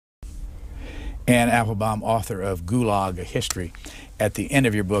And Applebaum, author of GULAG, A History. At the end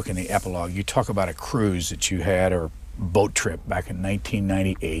of your book, in the epilogue, you talk about a cruise that you had, or boat trip, back in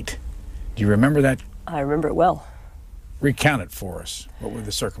 1998. Do you remember that? I remember it well. Recount it for us. What were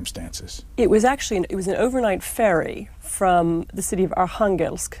the circumstances? It was actually an overnight ferry from the city of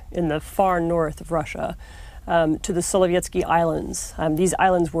Arkhangelsk in the far north of Russia to the Sovietsky Islands. These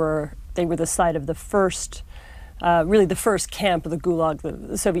islands were the site of the first, really the first camp of the Gulag,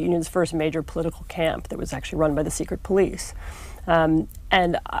 the Soviet Union's first major political camp that was actually run by the secret police.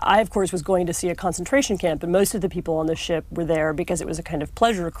 And I, of course, was going to see a concentration camp, and most of the people on the ship were there because it was a kind of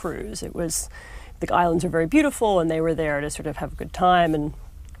pleasure cruise. The islands are very beautiful, and they were there to sort of have a good time. And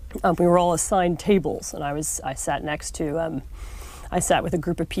we were all assigned tables, and I sat next to, I sat with a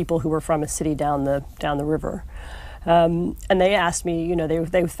group of people who were from a city down the river. And they asked me, you know,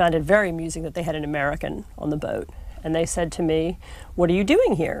 they found it very amusing that they had an American on the boat. And they said to me, "What are you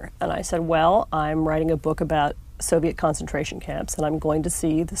doing here?" And I said, "Well, I'm writing a book about Soviet concentration camps, and I'm going to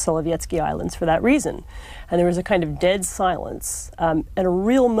see the Sovietsky Islands for that reason." And there was a kind of dead silence and a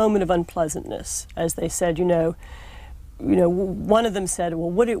real moment of unpleasantness as they said, you know, one of them said, "Well,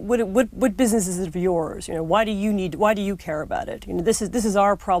 what business is it of yours? You know, why do you care about it? You know, this is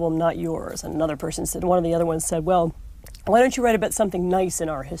our problem, not yours." And another person said, one of the other ones said, "Well, why don't you write about something nice in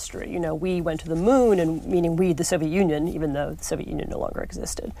our history? You know, we went to the moon," and meaning we, the Soviet Union, even though the Soviet Union no longer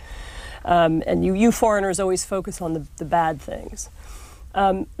existed. And you foreigners always focus on the bad things.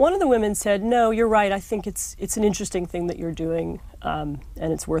 One of the women said, "No, you're right. I think it's an interesting thing that you're doing, and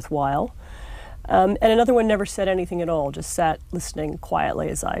it's worthwhile." And another one never said anything at all, just sat listening quietly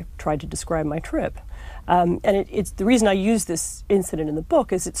as I tried to describe my trip. And it's the reason I use this incident in the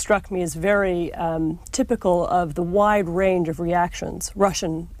book is it struck me as very typical of the wide range of reactions,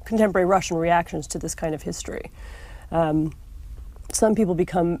 contemporary Russian reactions to this kind of history. Some people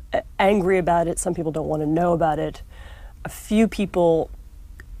become angry about it. Some people don't want to know about it. A few people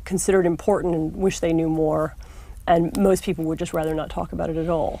consider it important and wish they knew more. And most people would just rather not talk about it at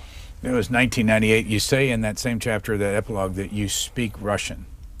all. It was 1998. You say in that same chapter, that epilogue, that you speak Russian.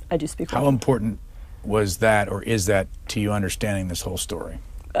 I do speak Russian. How important was that, or is that, to you understanding this whole story?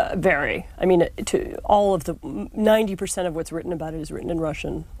 Very. I mean, to all of the 90% of what's written about it is written in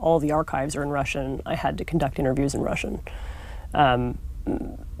Russian. All of the archives are in Russian. I had to conduct interviews in Russian.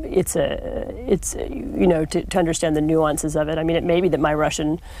 It's you know, to understand the nuances of it. I mean, it may be that my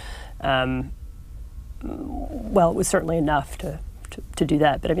Russian, well, it was certainly enough to do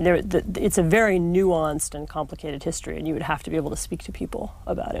that. But I mean, it's a very nuanced and complicated history, and you would have to be able to speak to people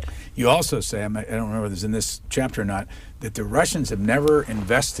about it. You also say, I don't remember if this is in this chapter or not, that the Russians have never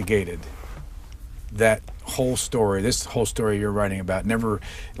investigated that whole story, this whole story you're writing about, never,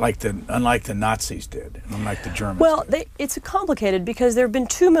 unlike the Nazis did, unlike the Germans Well, did. It's complicated because there have been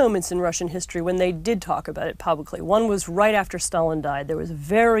two moments in Russian history when they did talk about it publicly. One was right after Stalin died. There was a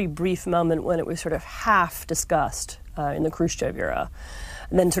very brief moment when it was sort of half discussed in the Khrushchev era,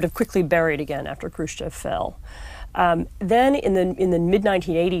 and then sort of quickly buried again after Khrushchev fell. Then in the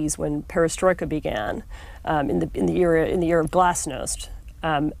mid-1980s, when Perestroika began, in the era of Glasnost,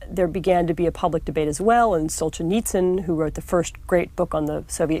 there began to be a public debate as well, and Solzhenitsyn, who wrote the first great book on the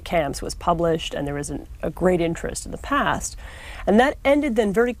Soviet camps, was published, and there was a great interest in the past. And that ended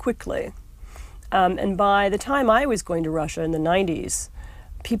then very quickly. And by the time I was going to Russia in the 90s,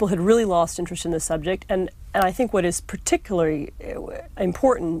 people had really lost interest in the subject, and I think what is particularly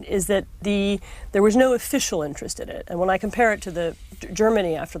important is that there was no official interest in it. And when I compare it to the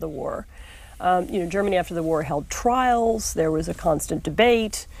Germany after the war, Germany after the war held trials, there was a constant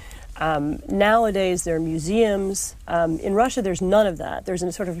debate. Nowadays there are museums. In Russia there's none of that. There's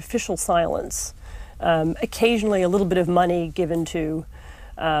a sort of official silence. Occasionally a little bit of money given to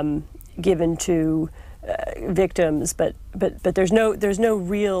victims, but there's no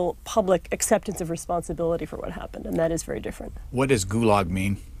real public acceptance of responsibility for what happened, and that is very different. What does GULAG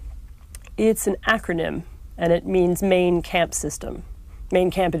mean? It's an acronym, and it means main camp system, main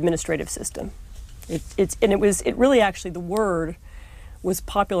camp administrative system. It really actually, the word was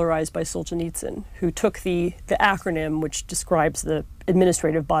popularized by Solzhenitsyn, who took the acronym which describes the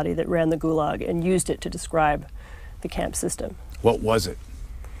administrative body that ran the GULAG and used it to describe the camp system. What was it?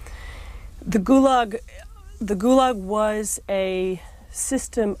 The GULAG was a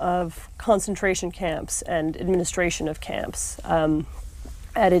system of concentration camps and administration of camps.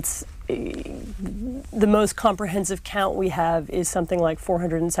 At the most comprehensive count we have is something like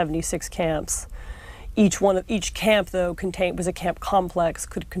 476 camps. Each camp, though, was a camp complex,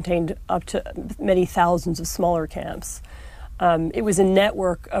 could contain up to many thousands of smaller camps. It was a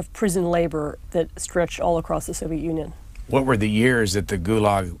network of prison labor that stretched all across the Soviet Union. What were the years that the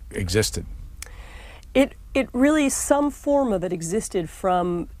GULAG existed? It really, some form of it existed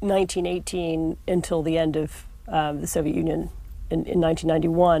from 1918 until the end of the Soviet Union in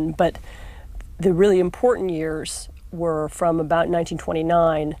 1991, but the really important years were from about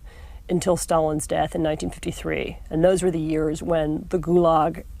 1929 until Stalin's death in 1953. And those were the years when the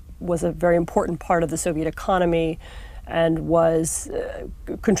Gulag was a very important part of the Soviet economy and was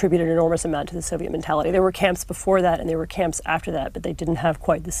contributed an enormous amount to the Soviet mentality. There were camps before that and there were camps after that, but they didn't have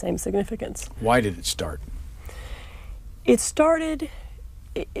quite the same significance. Why did it start? It started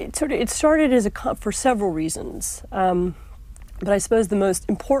as for several reasons. But I suppose the most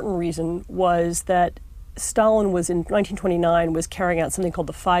important reason was that Stalin was in 1929 was carrying out something called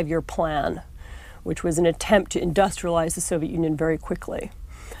the 5-year plan, which was an attempt to industrialize the Soviet Union very quickly.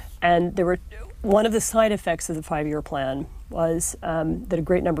 And one of the side effects of the 5-year plan was that a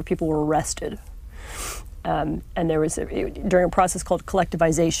great number of people were arrested. And there was during a process called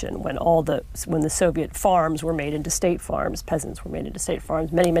collectivization, when the Soviet farms were made into state farms, peasants were made into state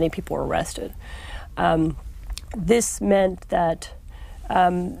farms. Many people were arrested. This meant that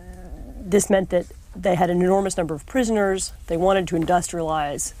they had an enormous number of prisoners. They wanted to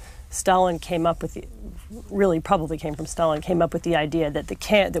industrialize. Stalin came up with came up with the idea that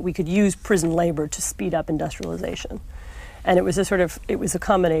that we could use prison labor to speed up industrialization, and it was a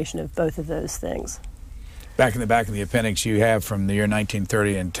combination of both of those things. Back in the back of the appendix, you have from the year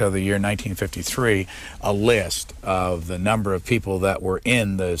 1930 until the year 1953 a list of the number of people that were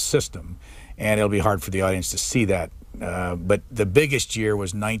in the system, and it'll be hard for the audience to see that. But the biggest year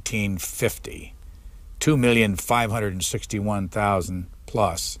was 1950, 2,561,000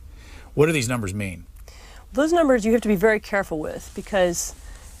 plus. What do these numbers mean? Those numbers you have to be very careful with because,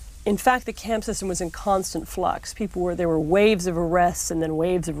 in fact, the camp system was in constant flux. There were waves of arrests and then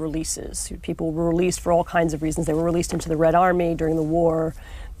waves of releases. People were released for all kinds of reasons. They were released into the Red Army during the war.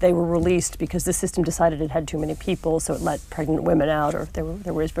 They were released because the system decided it had too many people, so it let pregnant women out, or there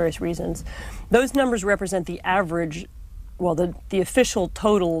were various reasons. Those numbers represent the average, the official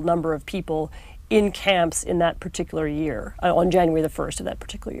total number of people in camps in that particular year, on January the 1st of that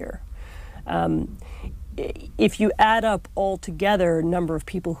particular year. If you add up altogether number of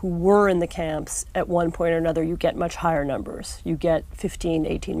people who were in the camps at one point or another, you get much higher numbers. You get 15,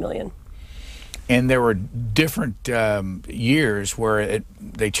 18 million. And there were different years where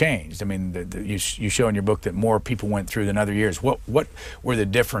they changed. I mean, you show in your book that more people went through than other years. What were the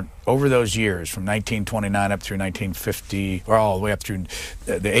different, over those years, from 1929 up through 1950, or all the way up through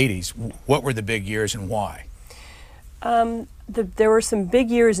the 80s, what were the big years and why? There were some big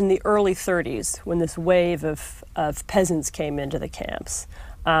years in the early 30s when this wave of peasants came into the camps.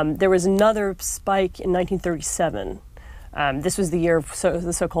 There was another spike in 1937. This was the year of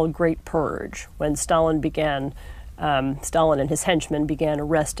the so-called Great Purge, when Stalin and his henchmen began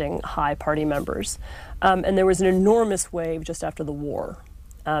arresting high party members. And there was an enormous wave just after the war.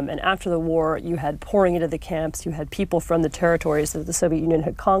 And after the war, you had pouring into the camps, you had people from the territories that the Soviet Union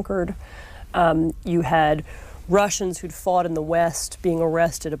had conquered. You had Russians who'd fought in the West being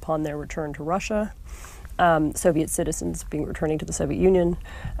arrested upon their return to Russia. Soviet citizens returning to the Soviet Union.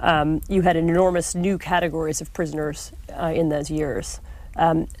 You had enormous new categories of prisoners in those years.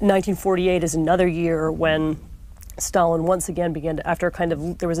 1948 is another year when Stalin once again began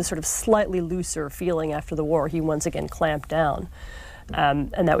to, there was a sort of slightly looser feeling after the war, he once again clamped down.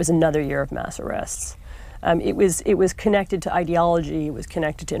 And that was another year of mass arrests. It was connected to ideology, it was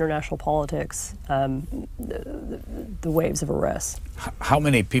connected to international politics, the waves of arrests. How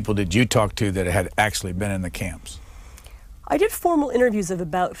many people did you talk to that had actually been in the camps? I did formal interviews of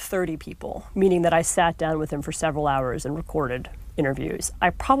about 30 people, meaning that I sat down with them for several hours and recorded interviews. I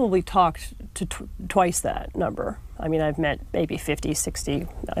probably talked to twice that number. I mean, I've met maybe 50, 60,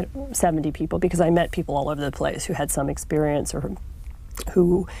 70 people because I met people all over the place who had some experience or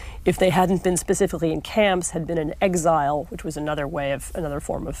who, if they hadn't been specifically in camps, had been in exile, which was another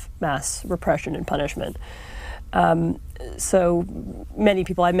form of mass repression and punishment. So many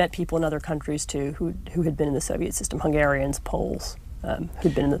people, I met people in other countries too who had been in the Soviet system, Hungarians, Poles,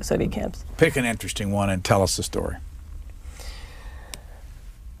 who'd been in the Soviet camps. Pick an interesting one and tell us the story.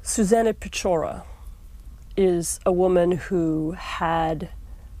 Susanna Pechora is a woman who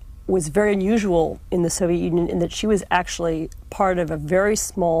was very unusual in the Soviet Union in that she was actually part of a very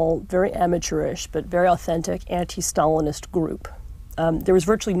small, very amateurish, but very authentic anti-Stalinist group. There was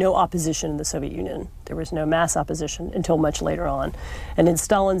virtually no opposition in the Soviet Union. There was no mass opposition until much later on. And in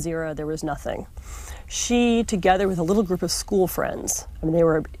Stalin's era, there was nothing. She, together with a little group of school friends, I mean, they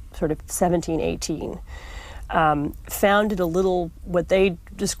were sort of 17, 18, founded what they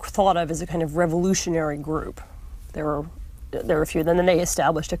just thought of as a kind of revolutionary group. There were there were a few. Then they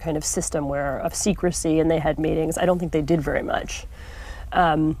established a kind of system of secrecy, and they had meetings. I don't think they did very much.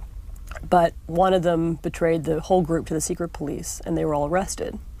 But one of them betrayed the whole group to the secret police, and they were all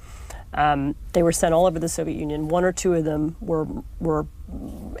arrested. They were sent all over the Soviet Union. One or two of them were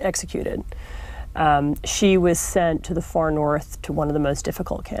executed. She was sent to the far north to one of the most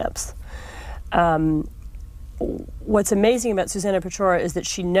difficult camps. What's amazing about Susanna Pechora is that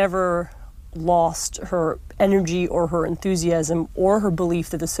she never lost her energy or her enthusiasm or her belief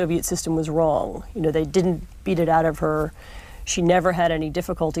that the Soviet system was wrong. You know, they didn't beat it out of her. She never had any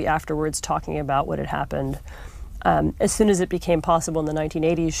difficulty afterwards talking about what had happened. As soon as it became possible in the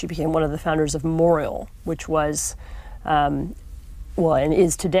 1980s, she became one of the founders of Memorial, which was, and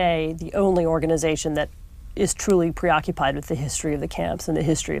is today, the only organization that is truly preoccupied with the history of the camps and the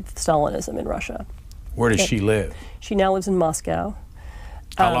history of Stalinism in Russia. Where does she live? She now lives in Moscow.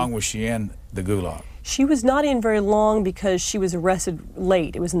 How long was she in the Gulag? She was not in very long because she was arrested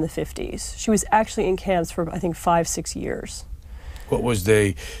late. It was in the 50s. She was actually in camps for, I think, 5-6 years. What was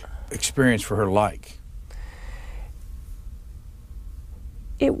the experience for her like?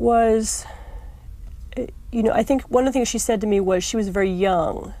 It was, I think one of the things she said to me was she was very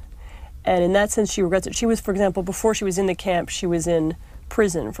young. And in that sense, she regrets it. She was, for example, before she was in the camp, she was in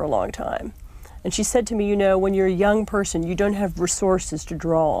prison for a long time. And she said to me, when you're a young person, you don't have resources to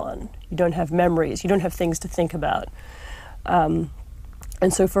draw on. You don't have memories. You don't have things to think about. And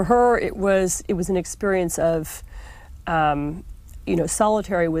so for her, it was an experience of,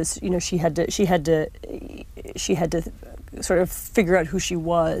 solitary was, she had to sort of figure out who she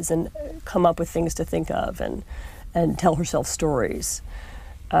was and come up with things to think of and tell herself stories.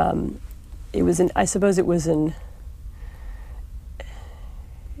 It was an experience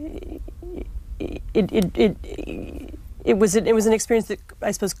that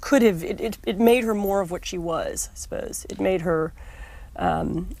I suppose could have it made her more of what she was. I suppose it made her.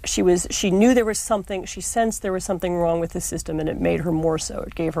 She knew there was something. She sensed there was something wrong with the system, and it made her more so.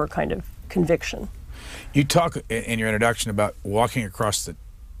 It gave her a kind of conviction. You talk in your introduction about walking across the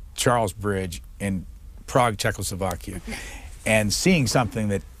Charles Bridge in Prague, Czechoslovakia, and seeing something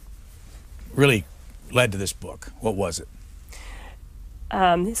that really led to this book. What was it?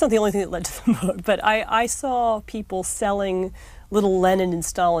 It's not the only thing that led to the book, but I saw people selling little Lenin and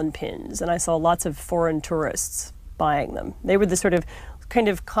Stalin pins, and I saw lots of foreign tourists buying them. They were the sort of kind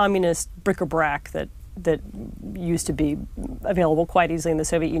of communist bric-a-brac that used to be available quite easily in the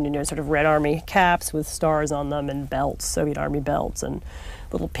Soviet Union, sort of Red Army caps with stars on them and belts, Soviet Army belts, and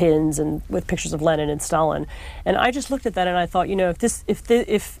little pins and with pictures of Lenin and Stalin. And I just looked at that and I thought, if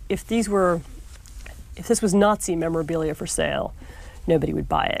this was Nazi memorabilia for sale, nobody would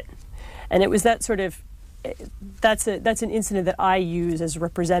buy it. And it was that sort of, that's an incident that I use as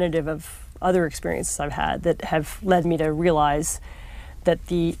representative of other experiences I've had that have led me to realize that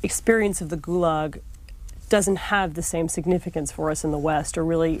the experience of the Gulag doesn't have the same significance for us in the West, or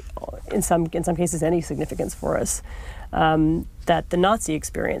really, in some cases, any significance for us, that the Nazi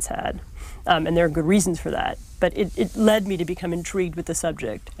experience had. And there are good reasons for that. But it led me to become intrigued with the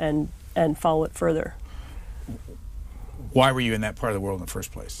subject and follow it further. Why were you in that part of the world in the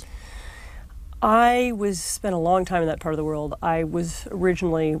first place? I spent a long time in that part of the world. I was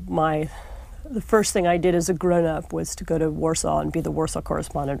originally, the first thing I did as a grown-up was to go to Warsaw and be the Warsaw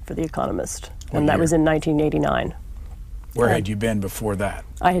correspondent for The Economist. And that was in 1989. Where had you been before that?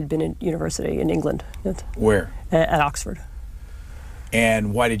 I had been at university in England. Where? At Oxford.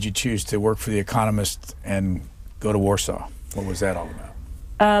 And why did you choose to work for The Economist and go to Warsaw? What was that all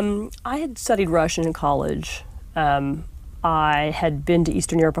about? I had studied Russian in college. I had been to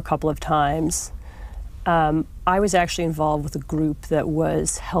Eastern Europe a couple of times. I was actually involved with a group that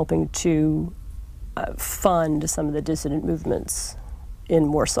was helping to fund some of the dissident movements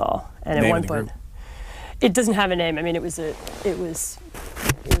in Warsaw. And at one point, it doesn't have a name. I mean, it was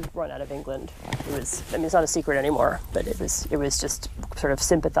run out of England. It's not a secret anymore, but it was just sort of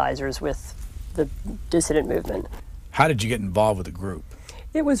sympathizers with the dissident movement. How did you get involved with the group?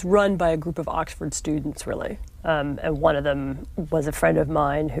 It was run by a group of Oxford students, really. And one of them was a friend of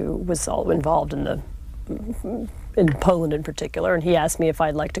mine who was all involved in Poland in particular, and he asked me if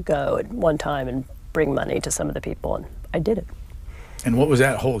I'd like to go at one time and bring money to some of the people, and I did it. And what was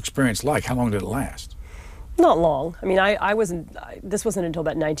that whole experience like? How long did it last? Not long. I mean, this wasn't until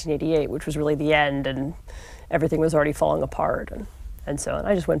about 1988, which was really the end, and everything was already falling apart, and so on.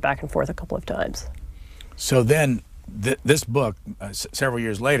 I just went back and forth a couple of times. So then, this book, several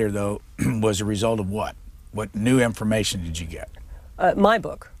years later, though, was a result of what? What new information did you get? My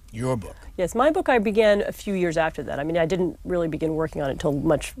book. Your book? Yes, my book I began a few years after that. I mean, I didn't really begin working on it until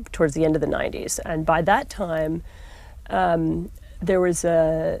much towards the end of the 90s. And by that time, there was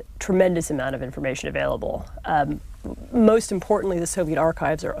a tremendous amount of information available. Most importantly, the Soviet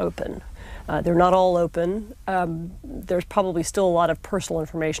archives are open. They're not all open. There's probably still a lot of personal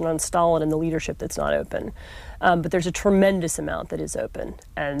information on Stalin and the leadership that's not open. But there's a tremendous amount that is open.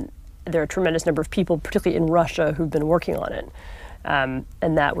 And there are a tremendous number of people, particularly in Russia, who've been working on it.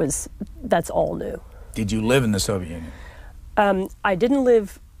 And that's all new. Did you live in the Soviet Union? I didn't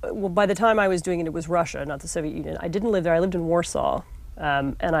live, well, by the time I was doing it, it was Russia, not the Soviet Union. I didn't live there. I lived in Warsaw,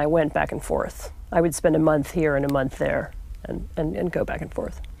 and I went back and forth. I would spend a month here and a month there and go back and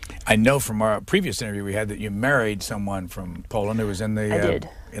forth. I know from our previous interview we had that you married someone from Poland who was in the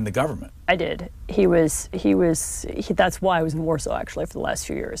in the government. I did. That's why I was in Warsaw actually for the last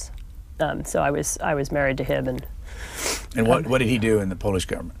few years. So I was married to him, and what did he do in the Polish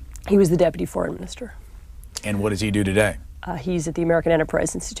government? He was the deputy foreign minister. And what does he do today? He's at the American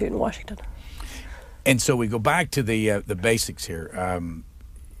Enterprise Institute in Washington. And so we go back to the basics here.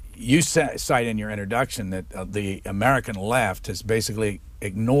 You cite in your introduction that the American left has basically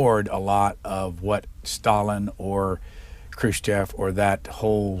ignored a lot of what Stalin or Khrushchev or that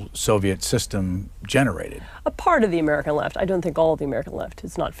whole Soviet system generated. A part of the American left. I don't think all of the American left.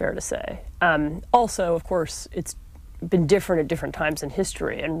 It's not fair to say. Also, of course, it's been different at different times in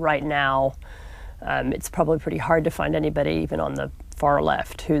history, and right now it's probably pretty hard to find anybody even on the far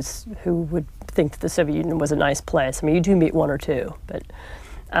left who would think that the Soviet Union was a nice place. I mean, you do meet one or two,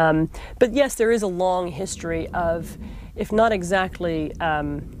 but yes, there is a long history of, if not exactly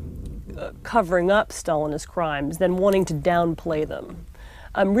covering up Stalinist crimes, then wanting to downplay them.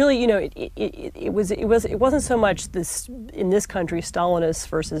 Really, you know, it wasn't so much this in this country Stalinists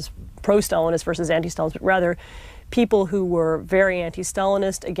versus pro-Stalinists versus anti-Stalinists, but rather people who were very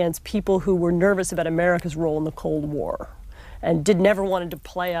anti-Stalinist against people who were nervous about America's role in the Cold War and never wanted to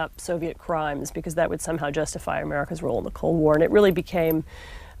play up Soviet crimes because that would somehow justify America's role in the Cold War. And it really became,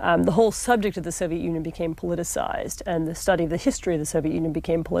 the whole subject of the Soviet Union became politicized, and the study of the history of the Soviet Union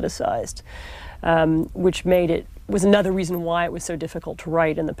became politicized, which was another reason why it was so difficult to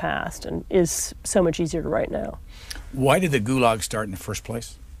write in the past and is so much easier to write now. Why did the Gulag start in the first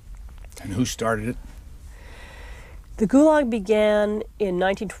place? And who started it? The Gulag began in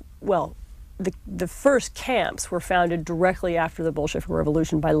the first camps were founded directly after the Bolshevik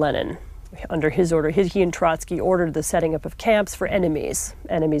Revolution by Lenin. Under his order, he and Trotsky ordered the setting up of camps for enemies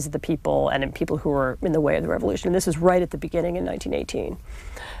of the people and people who were in the way of the revolution. And this was right at the beginning in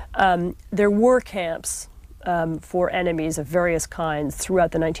 1918. There were camps for enemies of various kinds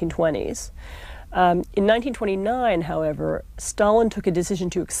throughout the 1920s. In 1929, however, Stalin took a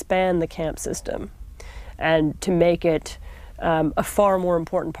decision to expand the camp system and to make it a far more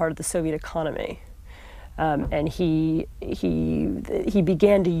important part of the Soviet economy. And he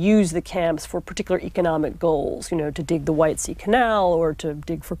began to use the camps for particular economic goals, you know, to dig the White Sea Canal or to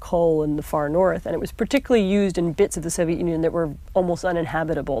dig for coal in the far north. And it was particularly used in bits of the Soviet Union that were almost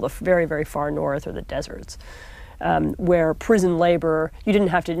uninhabitable, the very, very far north or the deserts, where prison labor, you didn't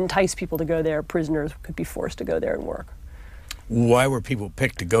have to entice people to go there. Prisoners could be forced to go there and work. Why were people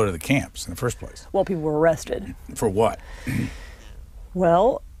picked to go to the camps in the first place? Well, people were arrested. For what?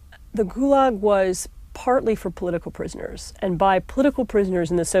 Well, the Gulag was partly for political prisoners. And by political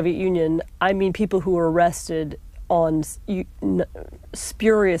prisoners in the Soviet Union, I mean people who were arrested on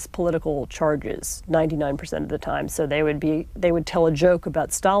spurious political charges 99% of the time. So they would tell a joke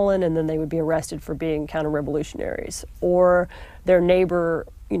about Stalin, and then they would be arrested for being counter-revolutionaries. Or their neighbor,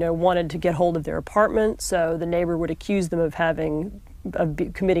 you know, wanted to get hold of their apartment, so the neighbor would accuse them of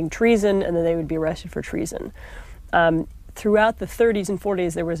committing treason, and then they would be arrested for treason. Throughout the 30s and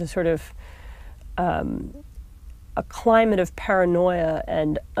 40s, there was a sort of a climate of paranoia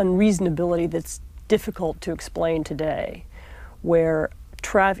and unreasonability that's difficult to explain today, where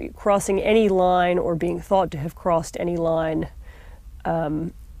crossing any line or being thought to have crossed any line,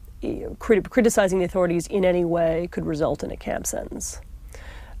 criticizing the authorities in any way could result in a camp sentence.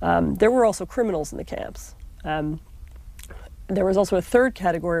 There were also criminals in the camps. There was also a third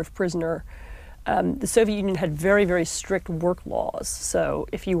category of prisoner. The Soviet Union had very, very strict work laws. So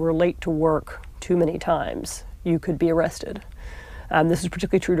if you were late to work too many times, you could be arrested. This was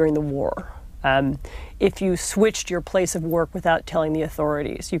particularly true during the war. If you switched your place of work without telling the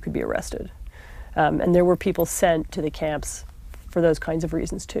authorities, you could be arrested. And there were people sent to the camps for those kinds of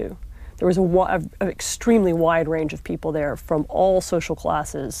reasons too. There was an extremely wide range of people there from all social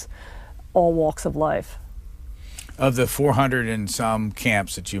classes, all walks of life. Of the 400 and some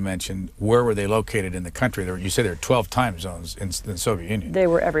camps that you mentioned, where were they located in the country? You said there were 12 time zones in the Soviet Union. They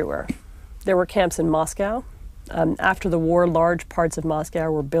were everywhere. There were camps in Moscow. After the war, large parts of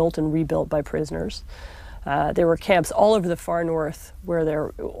Moscow were built and rebuilt by prisoners. There were camps all over the far north where there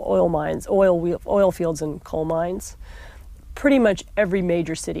were oil mines, oil fields and coal mines. Pretty much every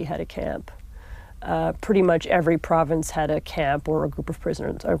major city had a camp. Pretty much every province had a camp or a group of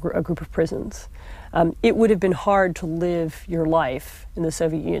prisoners. It would have been hard to live your life in the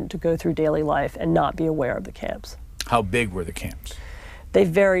Soviet Union, to go through daily life and not be aware of the camps. How big were the camps? They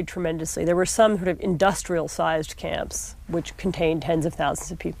varied tremendously. There were some sort of industrial-sized camps which contained tens of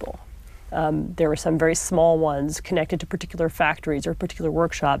thousands of people. There were some very small ones connected to particular factories or particular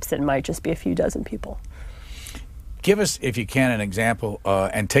workshops that might just be a few dozen people. Give us, if you can, an example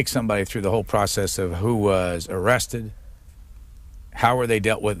and take somebody through the whole process of who was arrested, how were they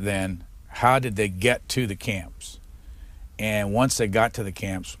dealt with then, how did they get to the camps, and once they got to the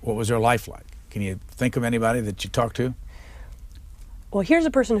camps, what was their life like? Can you think of anybody that you talked to? Well, here's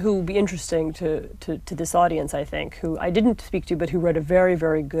a person who will be interesting to this audience, I think, who I didn't speak to, but who wrote a very,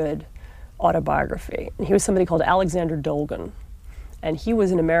 very good autobiography. And he was somebody called Alexander Dolgin. And he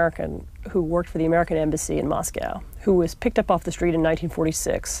was an American who worked for the American Embassy in Moscow, who was picked up off the street in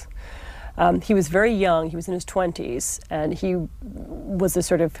 1946. He was very young, he was in his 20s, and he was a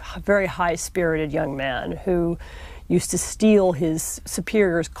sort of very high-spirited young man who used to steal his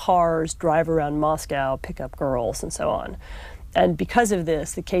superiors' cars, drive around Moscow, pick up girls, and so on. And because of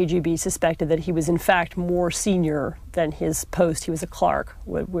this, the KGB suspected that he was in fact more senior than his post. He was a clerk,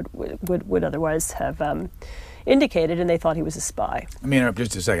 would otherwise have indicated, and they thought he was a spy. Let me interrupt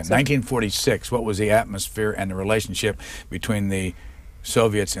just a second. 1946, what was the atmosphere and the relationship between the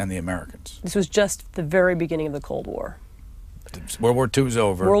Soviets and the Americans? This was just the very beginning of the Cold War. World War II is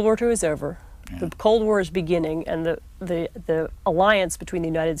over. World War II is over. Yeah. The Cold War is beginning, and the alliance between the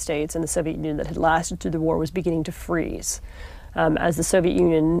United States and the Soviet Union that had lasted through the war was beginning to freeze. As the Soviet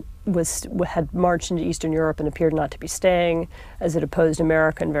Union had marched into Eastern Europe and appeared not to be staying, as it opposed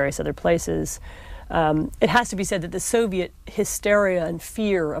America and various other places. It has to be said that the Soviet hysteria and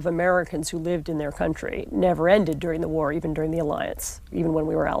fear of Americans who lived in their country never ended during the war, even during the alliance, even when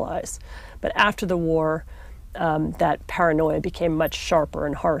we were allies. But after the war, that paranoia became much sharper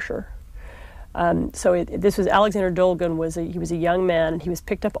and harsher. This was Alexander Dolgin. He was a young man, and he was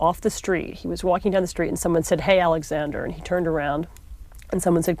picked up off the street. He was walking down the street, and someone said, "Hey, Alexander," and he turned around, and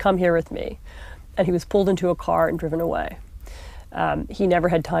someone said, "Come here with me," and he was pulled into a car and driven away. He never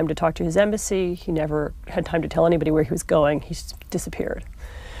had time to talk to his embassy. He never had time to tell anybody where he was going. He just disappeared.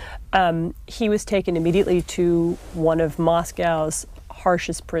 He was taken immediately to one of Moscow's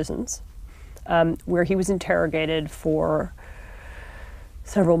harshest prisons, where he was interrogated for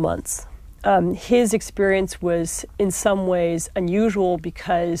several months. His experience was in some ways unusual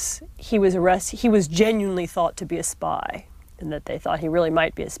because he was arrested. He was genuinely thought to be a spy, and that they thought he really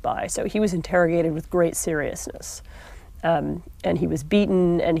might be a spy. So he was interrogated with great seriousness. And he was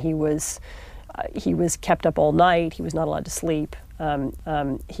beaten, and he was kept up all night. He was not allowed to sleep.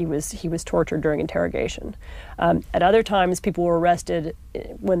 He was tortured during interrogation. At other times, people were arrested.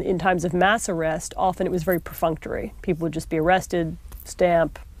 When in times of mass arrest, often it was very perfunctory. People would just be arrested,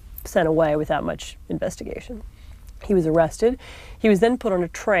 stamp, sent away without much investigation. He was arrested. He was then put on a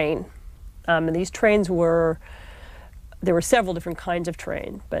train, and these trains there were several different kinds of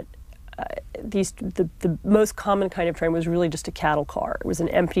train, but the most common kind of train was really just a cattle car. It was an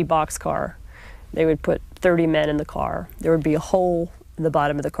empty box car. They would put 30 men in the car. There would be a hole in the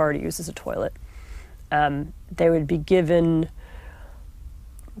bottom of the car to use as a toilet. They would be given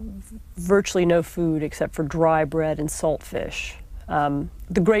virtually no food except for dry bread and salt fish.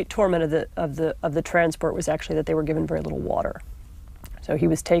 The great torment of the transport was actually that they were given very little water. So he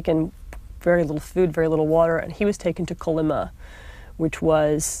was taken, very little food, very little water, and he was taken to Kolyma, which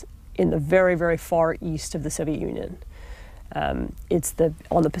was in the very, very far east of the Soviet Union. It's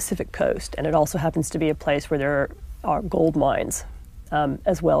on the Pacific coast, and it also happens to be a place where there are gold mines,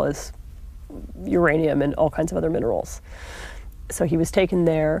 as well as uranium and all kinds of other minerals. So he was taken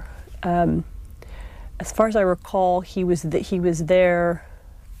there. As far as I recall, he was there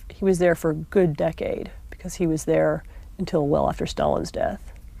for a good decade, because he was there until well after Stalin's death.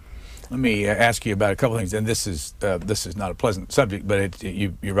 Let me ask you about a couple of things, and this is not a pleasant subject, but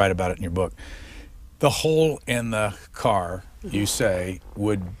you write about it in your book. The hole in the car, you say,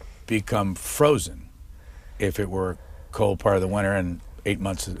 would become frozen if it were a cold part of the winter, and 8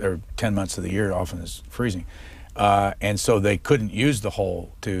 months or 10 months of the year often is freezing. And so they couldn't use the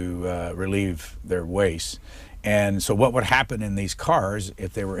hole to relieve their waste. And so what would happen in these cars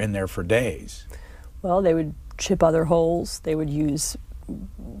if they were in there for days? Well, they would chip other holes. They would use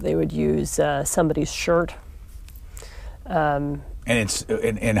somebody's shirt. And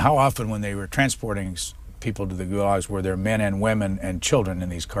how often, when they were transporting people to the gulags, were there men and women and children in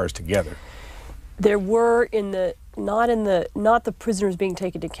these cars together? There were not the prisoners being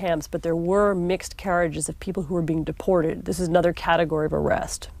taken to camps, but there were mixed carriages of people who were being deported. This is another category of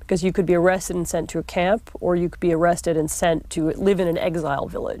arrest, because you could be arrested and sent to a camp, or you could be arrested and sent to live in an exile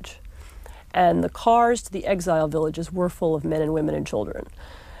village. And the cars to the exile villages were full of men and women and children.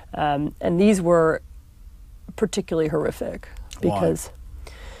 And these were particularly horrific because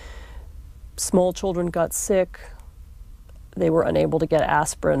small children got sick, they were unable to get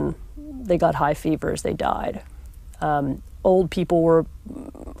aspirin, they got high fevers, they died. Old people were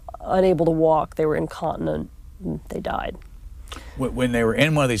unable to walk, they were incontinent, they died. When they were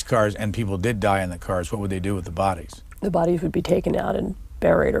in one of these cars and people did die in the cars, what would they do with the bodies? The bodies would be taken out and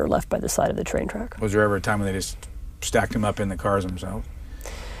buried or left by the side of the train track. Was there ever a time when they just stacked them up in the cars themselves?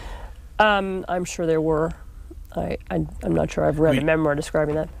 I'm sure there were. I'm not sure I've read a memoir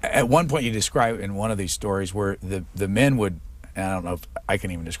describing that. At one point you describe in one of these stories where the men would, and I don't know if I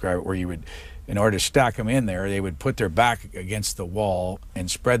can even describe it, where you would, in order to stack them in there, they would put their back against the wall and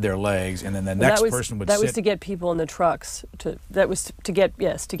spread their legs, and then the next person would sit. That was to get people in the trucks. That was to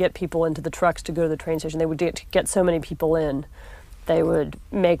get people into the trucks to go to the train station. They would get so many people in. They would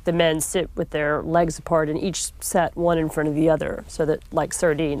make the men sit with their legs apart and each sat one in front of the other, so that, like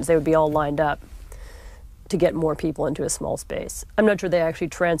sardines, they would be all lined up to get more people into a small space. I'm not sure they actually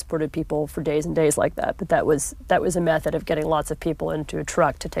transported people for days and days like that, but that was a method of getting lots of people into a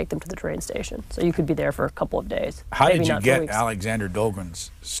truck to take them to the train station. So you could be there for a couple of days. How did you get Alexander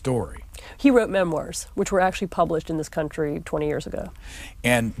Dahlgren's story? He wrote memoirs, which were actually published in this country 20 years ago.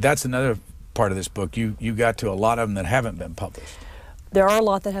 And that's another part of this book. You got to a lot of them that haven't been published. There are a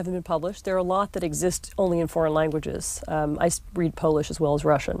lot that haven't been published. There are a lot that exist only in foreign languages. I read Polish as well as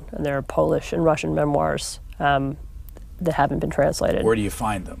Russian, and there are Polish and Russian memoirs that haven't been translated. Where do you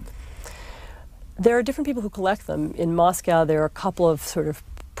find them? There are different people who collect them. In Moscow, there are a couple of sort of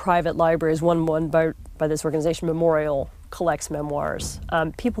private libraries. One by this organization, Memorial, collects memoirs.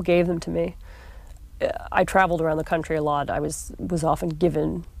 People gave them to me. I traveled around the country a lot. I was often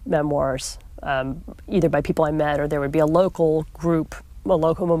given memoirs, either by people I met, or there would be a local group, a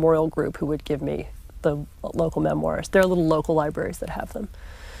local memorial group, who would give me the local memoirs. There are little local libraries that have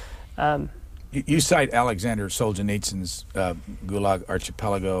them. You cite Alexander Solzhenitsyn's Gulag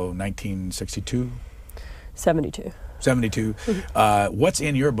Archipelago, 1962? 72. 72. What's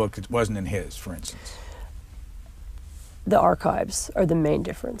in your book that wasn't in his, for instance? The archives are the main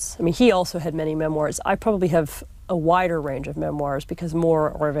difference. I mean, he also had many memoirs. I probably have a wider range of memoirs because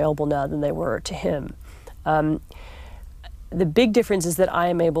more are available now than they were to him. The big difference is that I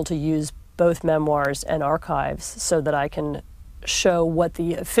am able to use both memoirs and archives so that I can show what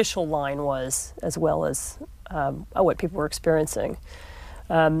the official line was as well as what people were experiencing.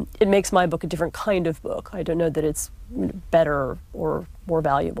 It makes my book a different kind of book. I don't know that it's better or more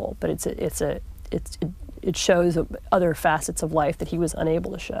valuable, but it shows other facets of life that he was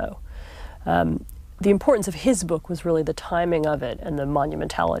unable to show. The importance of his book was really the timing of it and the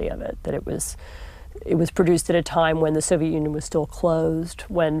monumentality of it, that it was produced at a time when the Soviet Union was still closed,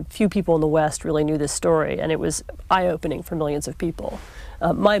 when few people in the West really knew this story, and it was eye-opening for millions of people.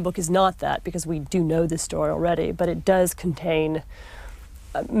 My book is not that, because we do know this story already, but it does contain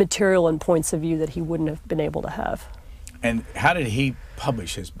material and points of view that he wouldn't have been able to have. And how did he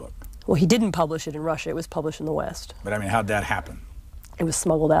publish his book? Well, he didn't publish it in Russia. It was published in the West. But I mean, how'd that happen? It was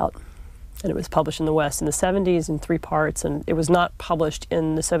smuggled out, and it was published in the West in the 70s in 3 parts, and it was not published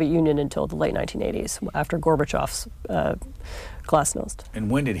in the Soviet Union until the late 1980s, after Gorbachev's glasnost. And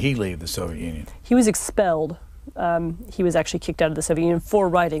when did he leave the Soviet Union? He was expelled. He was actually kicked out of the Soviet Union for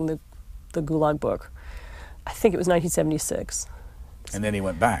writing the Gulag book. I think it was 1976. And then he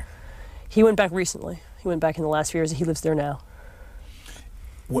went back? He went back recently. He went back in the last few years. He lives there now.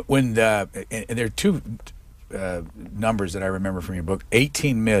 When there are 2 numbers that I remember from your book,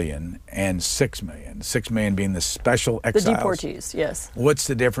 18 million and 6 million. 6 million being the special exiles. The deportees, yes. What's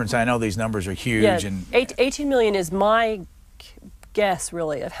the difference? I know these numbers are huge. Yeah, and 18 million is my guess,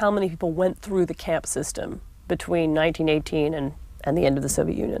 really, of how many people went through the camp system between 1918 and the end of the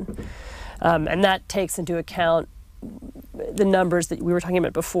Soviet Union. And that takes into account the numbers that we were talking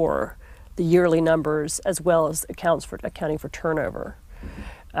about before, the yearly numbers, as well as accounting for turnover.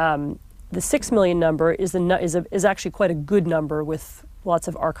 The 6 million number is actually quite a good number with lots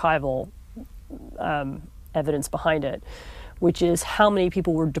of archival evidence behind it, which is how many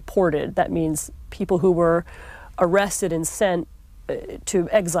people were deported. That means people who were arrested and sent to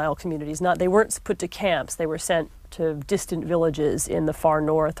exile communities. They weren't put to camps. They were sent to distant villages in the far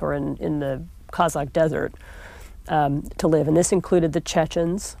north or in the Kazakh desert to live. And this included the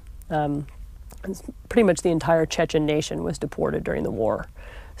Chechens. Pretty much the entire Chechen nation was deported during the war.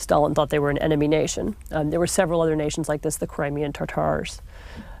 Stalin thought they were an enemy nation. There were several other nations like this, the Crimean Tatars,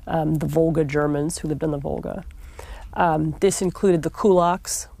 the Volga Germans who lived on the Volga. This included the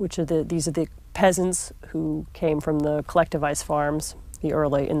kulaks, which are these are the peasants who came from the collectivized farms in the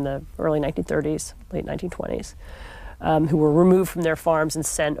early 1930s, late 1920s, who were removed from their farms and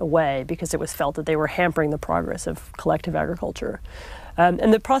sent away because it was felt that they were hampering the progress of collective agriculture.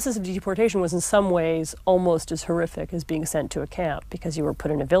 And the process of deportation was in some ways almost as horrific as being sent to a camp, because you were put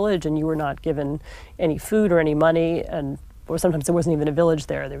in a village and you were not given any food or any money, or sometimes there wasn't even a village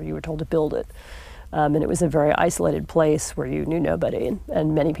there. You were told to build it. And it was a very isolated place where you knew nobody,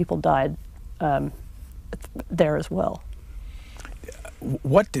 and many people died there as well.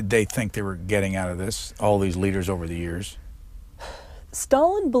 What did they think they were getting out of this, all these leaders over the years?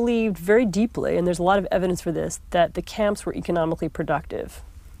 Stalin believed very deeply, and there's a lot of evidence for this, that the camps were economically productive,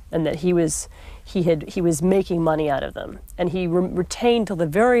 and that he was making money out of them. And he retained till the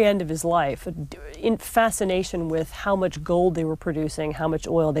very end of his life in fascination with how much gold they were producing, how much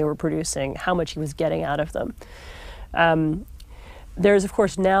oil they were producing, how much he was getting out of them. There's, of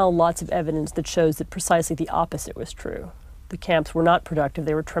course, now lots of evidence that shows that precisely the opposite was true. The camps were not productive.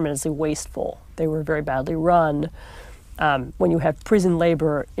 They were tremendously wasteful. They were very badly run. When you have prison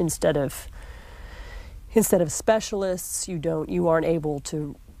labor instead of specialists, you aren't able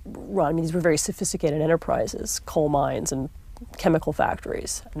to run. I mean, these were very sophisticated enterprises, coal mines and chemical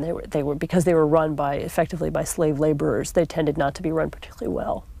factories, and they were because they were run effectively by slave laborers. They tended not to be run particularly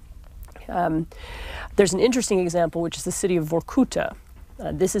well. There's an interesting example, which is the city of Vorkuta.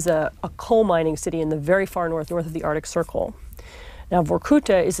 This is a coal mining city in the very far north of the Arctic Circle. Now,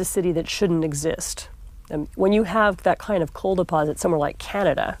 Vorkuta is a city that shouldn't exist. When you have that kind of coal deposit somewhere like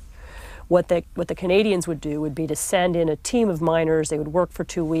Canada, what the Canadians would do would be to send in a team of miners. They would work for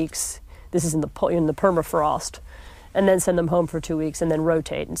 2 weeks. This is in the permafrost, and then send them home for 2 weeks, and then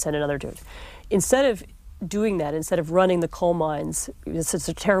rotate and send another 2 weeks. Instead of doing that, instead of running the coal mines, it's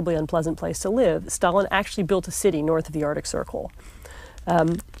a terribly unpleasant place to live, Stalin actually built a city north of the Arctic Circle.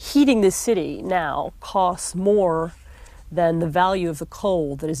 Heating this city now costs more than the value of the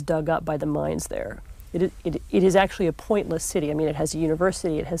coal that is dug up by the mines there. It is actually a pointless city. I mean, it has a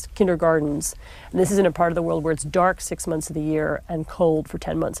university, it has kindergartens, and this is in a part of the world where it's dark 6 months of the year and cold for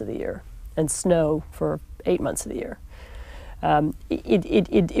 10 months of the year, and snow for 8 months of the year.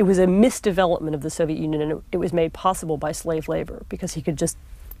 It was a misdevelopment of the Soviet Union, and it was made possible by slave labor, because he could just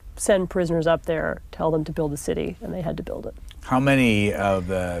send prisoners up there, tell them to build a city, and they had to build it. How many of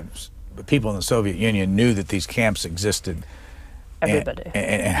the people in the Soviet Union knew that these camps existed? Everybody.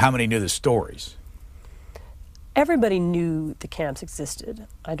 And how many knew the stories? Everybody knew the camps existed.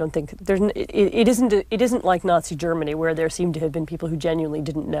 I don't think it isn't like Nazi Germany, where there seemed to have been people who genuinely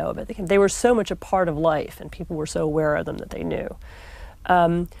didn't know about the camps. They were so much a part of life, and people were so aware of them that they knew.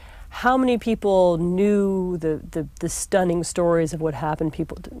 How many people knew the stunning stories of what happened?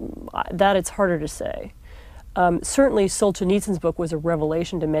 That it's harder to say. Certainly, Solzhenitsyn's book was a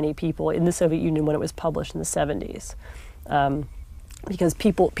revelation to many people in the Soviet Union when it was published in the 70s. Because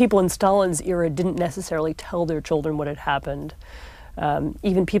people in Stalin's era didn't necessarily tell their children what had happened.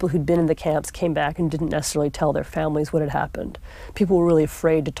 Even people who'd been in the camps came back and didn't necessarily tell their families what had happened. People were really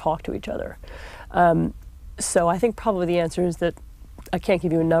afraid to talk to each other. So I think probably the answer is that I can't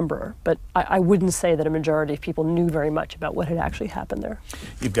give you a number, but I wouldn't say that a majority of people knew very much about what had actually happened there.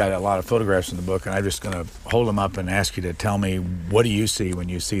 You've got a lot of photographs in the book, and I'm just going to hold them up and ask you to tell me, what do you see when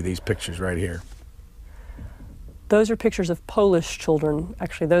you see these pictures right here? Those are pictures of Polish children.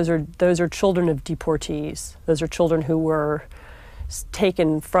 Actually, those are children of deportees. Those are children who were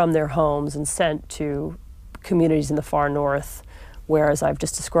taken from their homes and sent to communities in the far north, where, as I've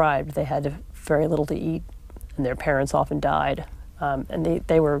just described, they had very little to eat, and their parents often died. And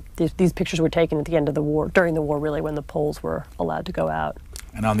these pictures were taken at the end of the war, during the war, really, when the Poles were allowed to go out.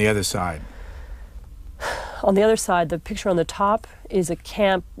 And on the other side? On the other side, the picture on the top is a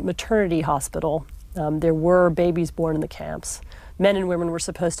camp maternity hospital. There were babies born in the camps. Men and women were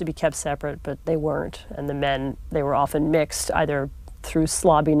supposed to be kept separate, but they weren't. And the men, they were often mixed, either through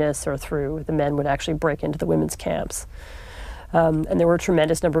slobbiness or through the men would actually break into the women's camps. And there were a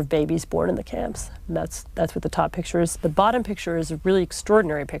tremendous number of babies born in the camps. And that's what the top picture is. The bottom picture is a really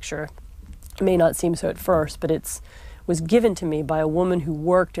extraordinary picture. It may not seem so at first, but it was given to me by a woman who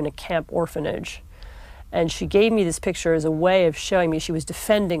worked in a camp orphanage. And she gave me this picture as a way of showing me she was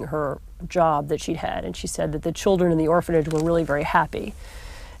defending her job that she'd had. And she said that the children in the orphanage were really very happy.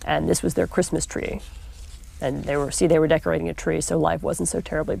 And this was their Christmas tree. And they were decorating a tree, so life wasn't so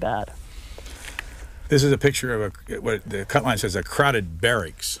terribly bad. This is a picture of what the cut line says, a crowded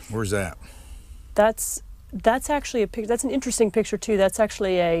barracks. Where's that? That's that's actually that's an interesting picture too. That's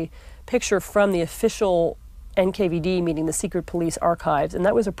actually a picture from the official NKVD, meaning the Secret Police Archives, and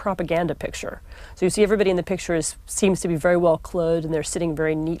that was a propaganda picture. So you see everybody in the picture seems to be very well clothed, and they're sitting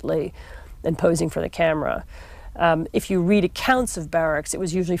very neatly and posing for the camera. If you read accounts of barracks, it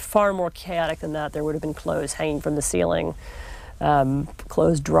was usually far more chaotic than that. There would have been clothes hanging from the ceiling,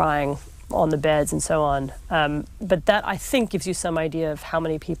 clothes drying on the beds, and so on. But that, I think, gives you some idea of how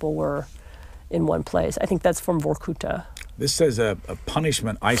many people were in one place. I think that's from Vorkuta. This says a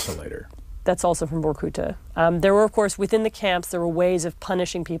punishment isolator. That's also from Vorkuta. There were, of course, within the camps, there were ways of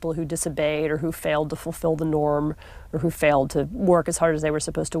punishing people who disobeyed or who failed to fulfill the norm or who failed to work as hard as they were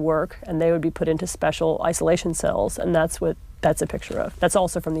supposed to work, and they would be put into special isolation cells, and that's what that's a picture of. That's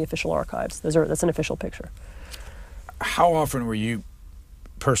also from the official archives. That's an official picture. How often were you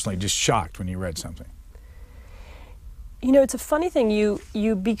personally just shocked when you read something? You know, it's a funny thing.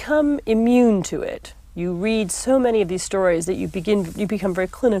 You become immune to it. You read so many of these stories that you become very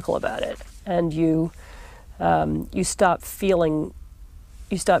clinical about it, and you stop feeling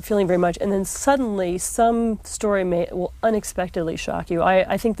very much, and then suddenly some story will unexpectedly shock you.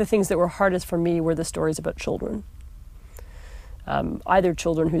 I think the things that were hardest for me were the stories about children. Either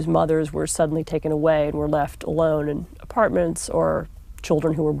children whose mothers were suddenly taken away and were left alone in apartments, or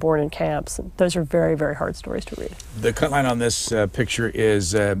children who were born in camps. And those are very, very hard stories to read. The cut line on this picture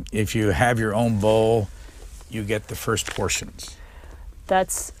is, if you have your own bowl, you get the first portions.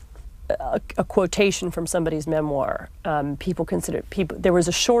 That's a quotation from somebody's memoir. There was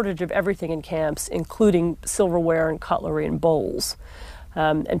a shortage of everything in camps, including silverware and cutlery and bowls.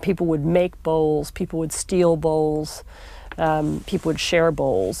 And people would make bowls, people would steal bowls, people would share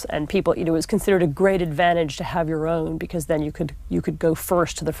bowls, and people, it was considered a great advantage to have your own, because then you could go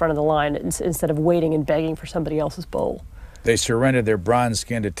first to the front of the line instead of waiting and begging for somebody else's bowl. They surrendered their bronze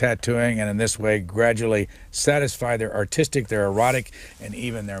skin to tattooing, and in this way gradually satisfied their artistic, their erotic, and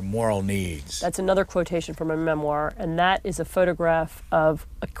even their moral needs. That's another quotation from a memoir, and that is a photograph of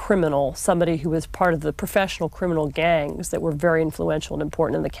a criminal, somebody who was part of the professional criminal gangs that were very influential and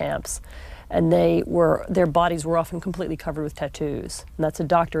important in the camps. And their bodies were often completely covered with tattoos. And that's a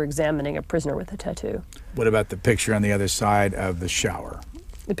doctor examining a prisoner with a tattoo. What about the picture on the other side of the shower?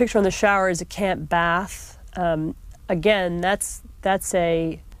 The picture on the shower is a camp bath. Again, that's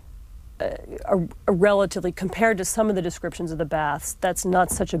a relatively, compared to some of the descriptions of the baths, that's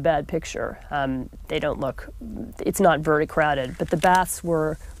not such a bad picture. It's not very crowded, but the baths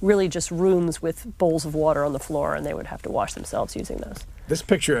were really just rooms with bowls of water on the floor, and they would have to wash themselves using those. This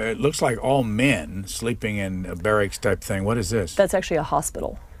picture, it looks like all men sleeping in a barracks type thing. What is this? That's actually a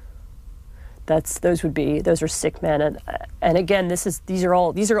hospital. Those are sick men, and again, these are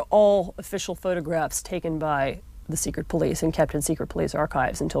all official photographs taken by the secret police and kept in secret police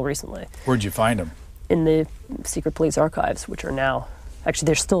archives until recently. Where'd you find them? In the secret police archives, which are now, actually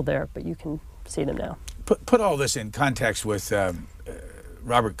they're still there, but you can see them now. Put all this in context with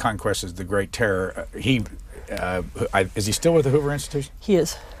Robert Conquest's The Great Terror. Is he still with the Hoover Institution? He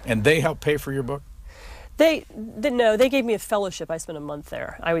is. And they helped pay for your book? No, they gave me a fellowship. I spent a month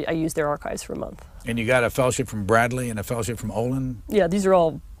there. I used their archives for a month. And you got a fellowship from Bradley and a fellowship from Olin? Yeah, these are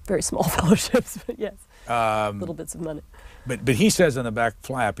all very small fellowships, but yes, little bits of money. But he says on the back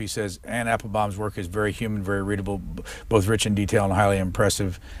flap, he says, Anne Applebaum's work is very human, very readable, both rich in detail and highly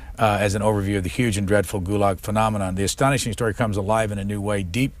impressive as an overview of the huge and dreadful GULAG phenomenon. The astonishing story comes alive in a new way,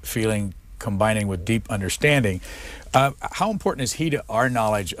 deep feeling combining with deep understanding. How important is he to our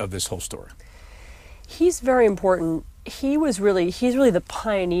knowledge of this whole story? He's very important. He's really the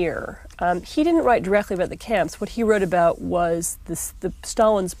pioneer. He didn't write directly about the camps. What he wrote about was the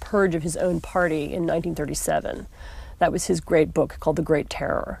Stalin's purge of his own party in 1937. That was his great book called The Great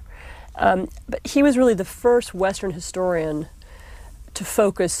Terror. But he was really the first Western historian to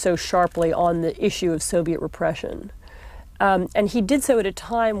focus so sharply on the issue of Soviet repression. And he did so at a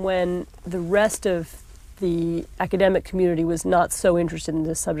time when the rest of the academic community was not so interested in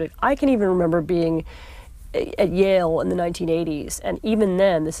this subject. I can even remember being at Yale in the 1980s, and even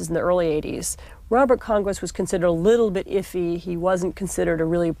then, this is in the early 80s, Robert Conquest was considered a little bit iffy. He wasn't considered a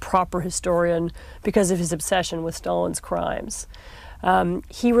really proper historian because of his obsession with Stalin's crimes.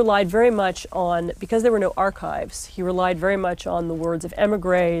 He relied very much on, because there were no archives, he relied very much on the words of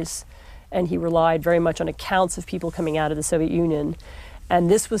émigrés, and he relied very much on accounts of people coming out of the Soviet Union. And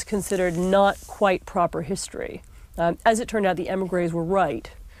this was considered not quite proper history. As it turned out, the émigrés were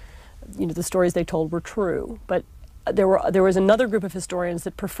right. You know, the stories they told were true. But there was another group of historians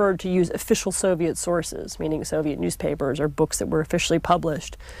that preferred to use official Soviet sources, meaning Soviet newspapers or books that were officially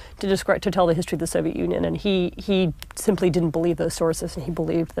published, to tell the history of the Soviet Union. And he simply didn't believe those sources, and he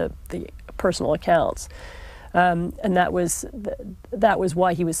believed the personal accounts. And that was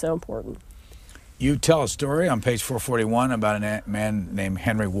why he was so important. You tell a story on page 441 about a man named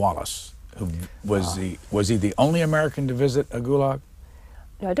Henry Wallace, who was he the only American to visit a gulag?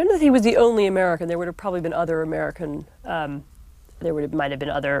 I don't know if he was the only American. There would have probably been other American. Might have been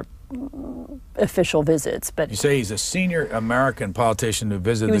other official visits, but you say he's a senior American politician who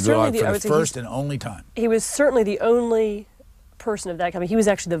visited the gulag for the first and only time. He was certainly the only person of that kind. He was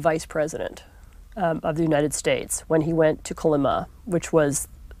actually the vice president of the United States when he went to Kolyma, which was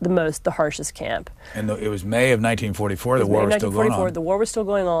the harshest camp. And it was May of 1944. The war was still going on. The war was still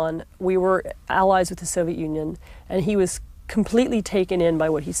going on. We were allies with the Soviet Union, and he was completely taken in by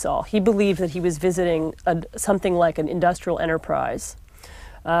what he saw. He believed that he was visiting something like an industrial enterprise.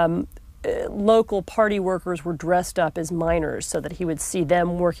 Local party workers were dressed up as miners so that he would see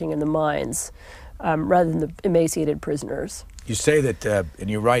them working in the mines rather than the emaciated prisoners. You say that,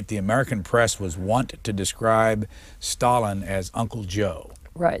 and you write, the American press was wont to describe Stalin as Uncle Joe.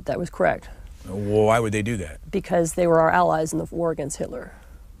 Right, that was correct. Well, why would they do that? Because they were our allies in the war against Hitler.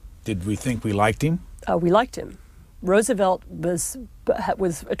 Did we think we liked him? We liked him. Roosevelt was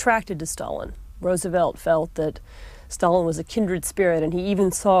attracted to Stalin. Roosevelt felt that Stalin was a kindred spirit, and he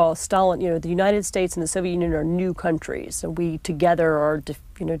even saw Stalin, the United States and the Soviet Union are new countries, and we together are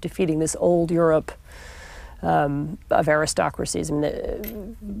defeating this old Europe of aristocracies. I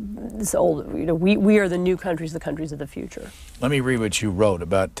mean, this old, we are the new countries, the countries of the future. Let me read what you wrote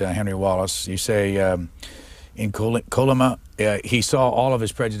about Henry Wallace. You say, in Kolyma, he saw all of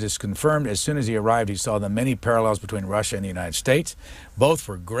his prejudice confirmed. As soon as he arrived, he saw the many parallels between Russia and the United States. Both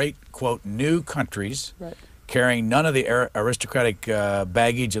were great, quote, new countries, right, carrying none of the aristocratic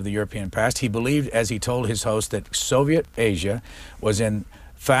baggage of the European past. He believed, as he told his host, that Soviet Asia was in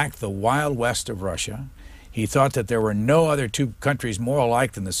fact the Wild West of Russia. He thought that there were no other two countries more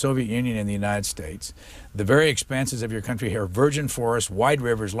alike than the Soviet Union and the United States. The very expanses of your country have virgin forests, wide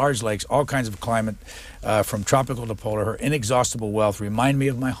rivers, large lakes, all kinds of climate, from tropical to polar. Her inexhaustible wealth remind me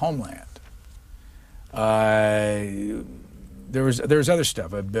of my homeland. There was other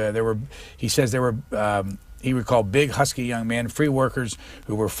stuff. He says there were, he recalled big, husky young men, free workers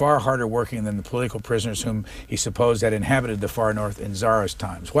who were far harder working than the political prisoners whom he supposed had inhabited the far north in Tsarist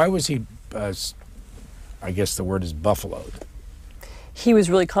times. Why was he, I guess the word is buffaloed? He was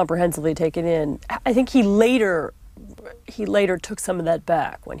really comprehensively taken in. I think he later took some of that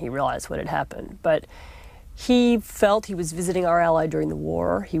back when he realized what had happened. But he felt he was visiting our ally during the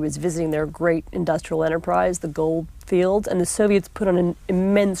war. He was visiting their great industrial enterprise, the gold fields, and the Soviets put on an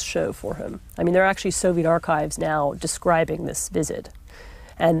immense show for him. I mean, there are actually Soviet archives now describing this visit.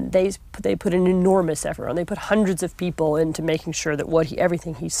 And they put an enormous effort on. They put hundreds of people into making sure that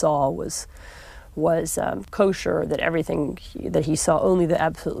everything he saw was kosher, that everything that he saw only the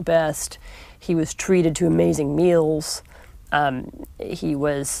absolute best. He was treated to amazing meals. He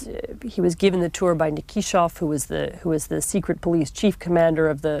was given the tour by Nikishov, who was the secret police chief commander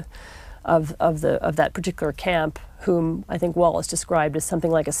of that particular camp, whom I think Wallace described as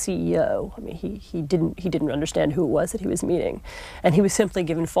something like a CEO. I mean, he didn't understand who it was that he was meeting, and he was simply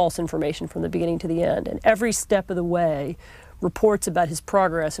given false information from the beginning to the end. And every step of the way, reports about his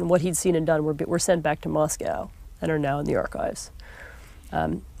progress and what he'd seen and done were sent back to Moscow and are now in the archives.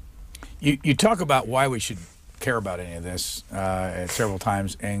 You talk about why we should care about any of this several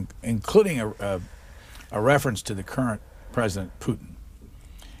times, and including a reference to the current President Putin.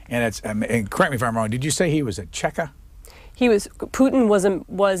 And and correct me if I'm wrong, did you say he was a Cheka? Putin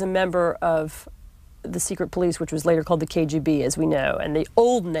was a member of the secret police, which was later called the KGB, as we know. And the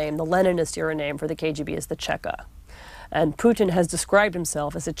old name, the Leninist era name for the KGB, is the Cheka. And Putin has described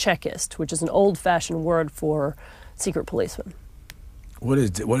himself as a Chekist, which is an old-fashioned word for secret policeman. What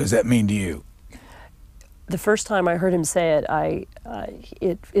does that mean to you? The first time I heard him say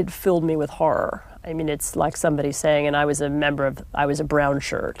it, it filled me with horror. I mean, it's like somebody saying, and I was a brown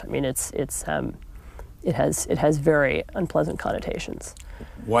shirt. I mean, it has very unpleasant connotations.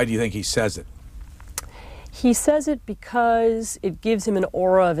 Why do you think he says it? He says it because it gives him an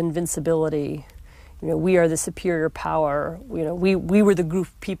aura of invincibility. We are the superior power. We were the group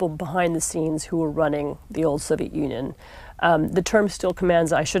of people behind the scenes who were running the old Soviet Union. The term still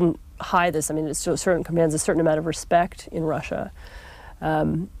commands, I shouldn't hide this, I mean, it still commands a certain amount of respect in Russia.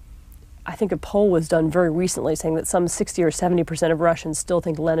 I think a poll was done very recently saying that some 60 or 70% of Russians still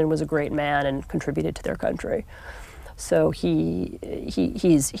think Lenin was a great man and contributed to their country. So he's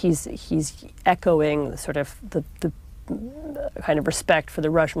echoing sort of the kind of respect for the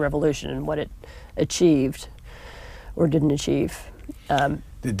Russian Revolution and what it achieved or didn't achieve.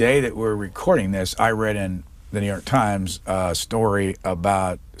 The day that we're recording this, I read in the New York Times, a story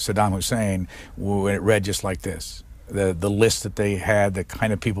about Saddam Hussein, when it read just like this. The list that they had, the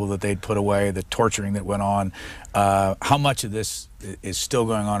kind of people that they'd put away, the torturing that went on. How much of this is still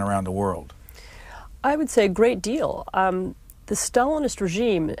going on around the world? I would say a great deal. The Stalinist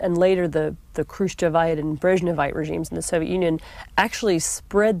regime and later the Khrushchevite and Brezhnevite regimes in the Soviet Union actually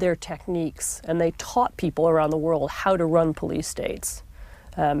spread their techniques, and they taught people around the world how to run police states.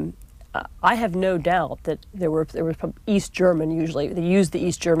 I have no doubt that there was East German, usually they used the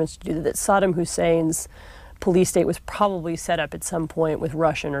East Germans to do that. Saddam Hussein's police state was probably set up at some point with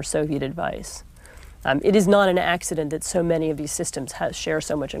Russian or Soviet advice. It is not an accident that so many of these systems share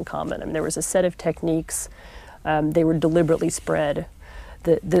so much in common. I mean, there was a set of techniques. They were deliberately spread.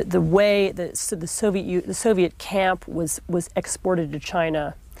 The way the Soviet camp was exported to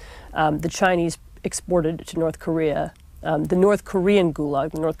China, the Chinese exported it to North Korea. The North Korean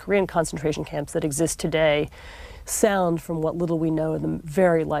Gulag, the North Korean concentration camps that exist today, sound, from what little we know of them,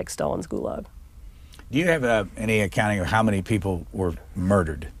 very like Stalin's Gulag. Do you have any accounting of how many people were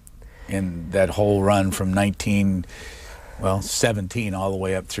murdered in that whole run from 1917 all the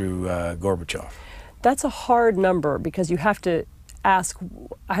way up through Gorbachev? That's a hard number because you have to ask,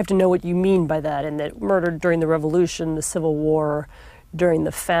 I have to know what you mean by that, and that murdered during the Revolution, the Civil War, during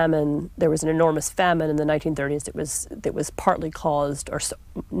the famine. There was an enormous famine in the 1930s that was partly caused, or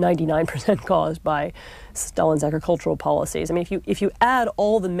 99% caused, by Stalin's agricultural policies. I mean, if you add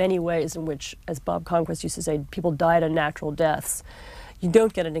all the many ways in which, as Bob Conquest used to say, people died of natural deaths, you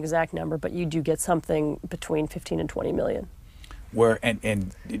don't get an exact number, but you do get something between 15 and 20 million. Where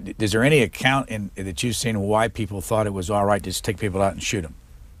and is there any account that you've seen why people thought it was all right to just take people out and shoot them?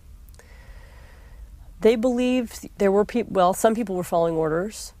 They believed there were people, well, some people were following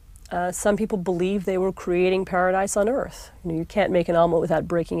orders. Some people believed they were creating paradise on earth. You know, you can't make an omelet without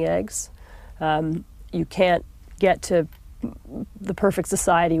breaking eggs. You can't get to the perfect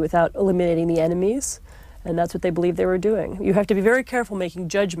society without eliminating the enemies. And that's what they believed they were doing. You have to be very careful making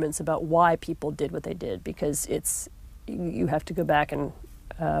judgments about why people did what they did, because you have to go back and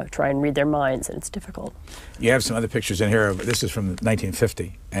try and read their minds, and it's difficult. You have some other pictures in here. This is from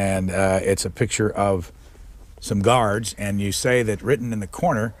 1950, and it's a picture of some guards, and you say that written in the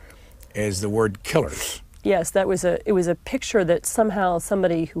corner is the word killers. Yes, it was a picture that somehow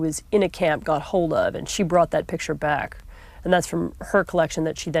somebody who was in a camp got hold of, and she brought that picture back. And that's from her collection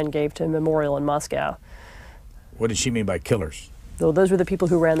that she then gave to a memorial in Moscow. What did she mean by killers? Well, those were the people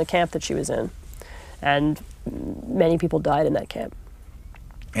who ran the camp that she was in. And many people died in that camp.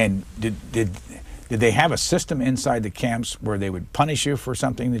 And did they have a system inside the camps where they would punish you for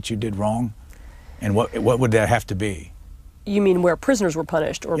something that you did wrong? And what would that have to be? You mean where prisoners were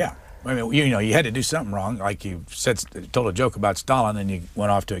punished? Or yeah. I mean, you know, you had to do something wrong, like you told a joke about Stalin, and you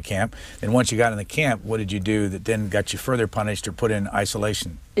went off to a camp. And once you got in the camp, what did you do that then got you further punished or put in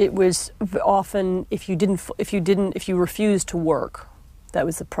isolation? It was often if you refused to work, that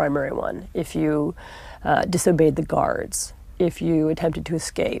was the primary one. If you disobeyed the guards, if you attempted to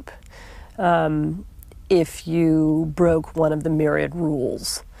escape, if you broke one of the myriad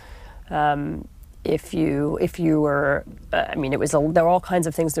rules. If you were, I mean, there were all kinds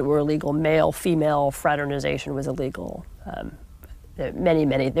of things that were illegal. Male-female fraternization was illegal.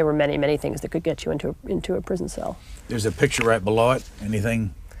 There were many things that could get you into a prison cell. There's a picture right below it.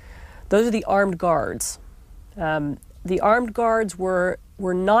 Anything? Those are the armed guards. The armed guards were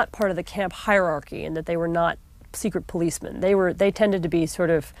not part of the camp hierarchy in that they were not secret policemen. They tended to be sort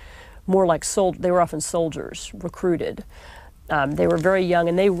of more like they were often soldiers recruited. They were very young,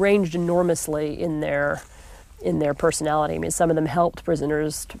 and they ranged enormously in their personality. I mean, some of them helped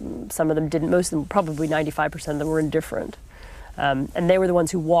prisoners, some of them didn't. Most of them, probably 95% of them, were indifferent. And they were the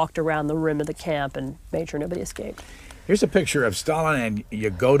ones who walked around the rim of the camp and made sure nobody escaped. Here's a picture of Stalin and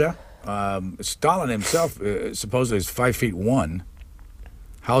Yagoda. Stalin himself supposedly is 5'1".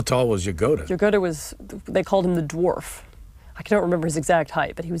 How tall was Yagoda? Yagoda was, they called him the dwarf. I don't remember his exact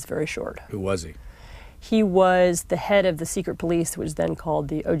height, but he was very short. Who was he? He was the head of the secret police, which was then called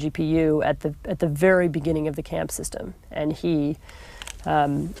the OGPU, at the very beginning of the camp system. And the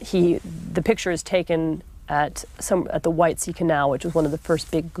picture is taken at the White Sea Canal, which was one of the first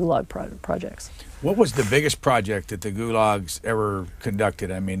big Gulag projects. What was the biggest project that the Gulags ever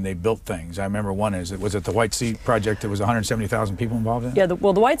conducted? I mean, they built things. I remember one was it the White Sea project that was 170,000 people involved in? Yeah, the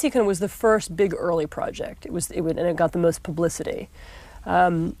White Sea Canal was the first big early project. And it got the most publicity.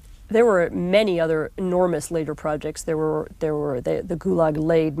 There were many other enormous later projects. The Gulag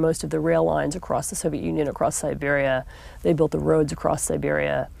laid most of the rail lines across the Soviet Union, across Siberia. They built the roads across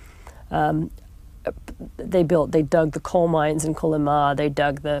Siberia. They dug the coal mines in Kolyma. They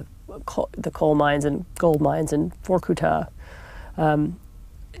dug the the coal mines and gold mines in Vorkuta.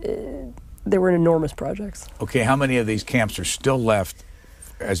 They were enormous projects. Okay, how many of these camps are still left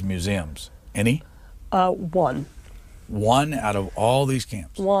as museums? Any? One. One out of all these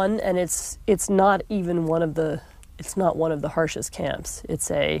camps? One, and it's not even one of the harshest camps.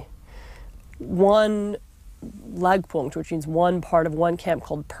 It's one Lagpunkt, which means one part of one camp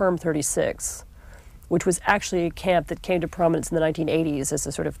called Perm 36, which was actually a camp that came to prominence in the 1980s as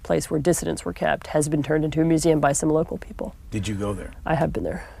a sort of place where dissidents were kept, has been turned into a museum by some local people. Did you go there? I have been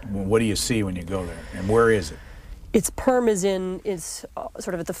there. What do you see when you go there, and where is it? Perm is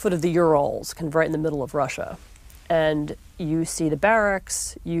sort of at the foot of the Urals, kind of right in the middle of Russia. And you see the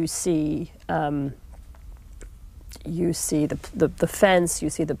barracks, you see the fence, you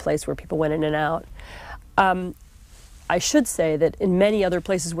see the place where people went in and out. I should say that in many other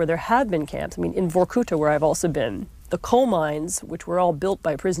places where there have been camps, I mean, in Vorkuta, where I've also been, the coal mines, which were all built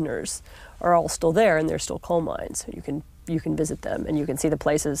by prisoners, are all still there, and they're still coal mines. So you can visit them, and you can see the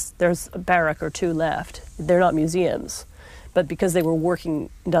places. There's a barrack or two left. They're not museums, but because they were working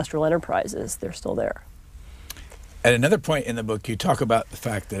industrial enterprises, they're still there. At another point in the book, you talk about the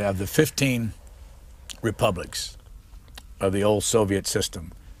fact that of the 15 republics of the old Soviet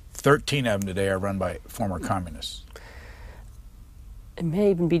system, 13 of them today are run by former communists. It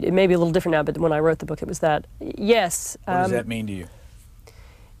may be a little different now, but when I wrote the book, it was that. Yes. What does that mean to you?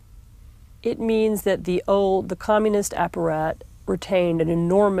 It means that the communist apparat retained an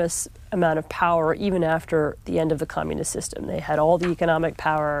enormous amount of power even after the end of the communist system. They had all the economic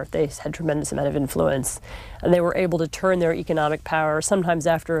power, they had tremendous amount of influence, and they were able to turn their economic power, sometimes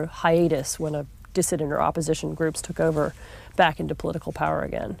after hiatus when a dissident or opposition groups took over, back into political power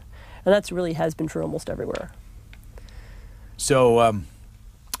again. And that really has been true almost everywhere. So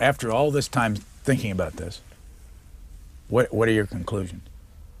after all this time thinking about this, what are your conclusions?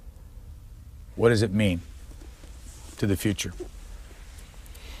 What does it mean to the future?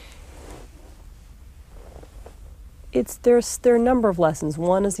 There are a number of lessons.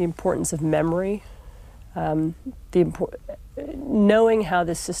 One is the importance of memory, knowing how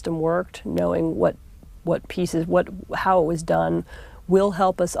this system worked, knowing what pieces, how it was done, will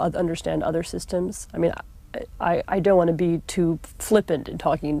help us understand other systems. I mean, I don't want to be too flippant in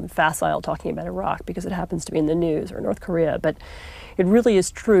facile talking about Iraq because it happens to be in the news, or North Korea, but it really is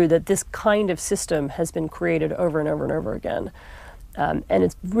true that this kind of system has been created over and over and over again. And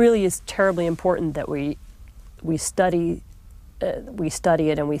it really is terribly important that we study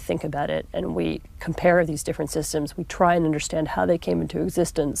it and we think about it and we compare these different systems. We try and understand how they came into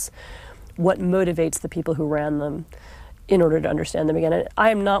existence, what motivates the people who ran them, in order to understand them again. And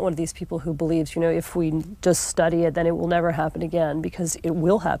I am not one of these people who believes, if we just study it, then it will never happen again, because it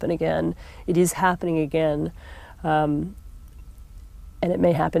will happen again. It is happening again, and it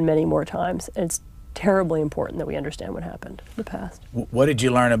may happen many more times. And it's terribly important that we understand what happened in the past. What did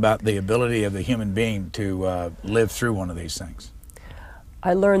you learn about the ability of the human being to live through one of these things?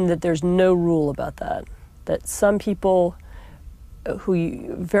 I learned that there's no rule about that, that some people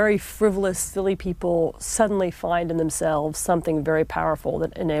very frivolous, silly people suddenly find in themselves something very powerful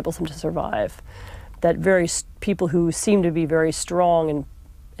that enables them to survive. That people who seem to be very strong and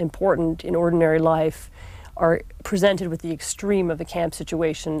important in ordinary life are presented with the extreme of the camp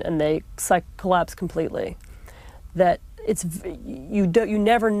situation and they collapse completely. That you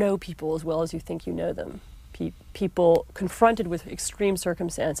never know people as well as you think you know them. People confronted with extreme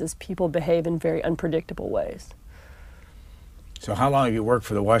circumstances, people behave in very unpredictable ways. So how long have you worked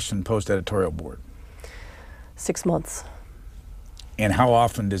for the Washington Post editorial board? 6 months. And how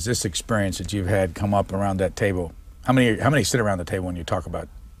often does this experience that you've had come up around that table? How many sit around the table when you talk about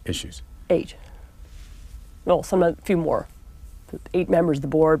issues? 8. Well, a few more. 8 members of the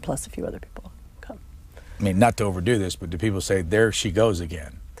board plus a few other people come. I mean, not to overdo this, but do people say, there she goes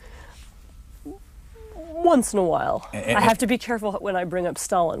again? Once in a while. I have to be careful when I bring up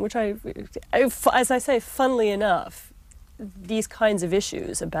Stalin, which as I say, funnily enough, these kinds of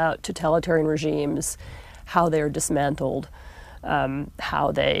issues about totalitarian regimes, how they are dismantled,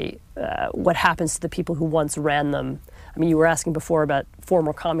 what happens to the people who once ran them. I mean, you were asking before about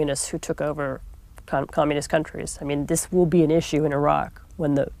former communists who took over communist countries. I mean, this will be an issue in Iraq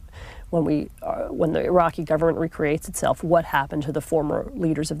when the Iraqi government recreates itself. What happened to the former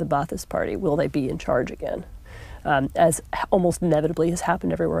leaders of the Ba'athist Party? Will they be in charge again? As almost inevitably has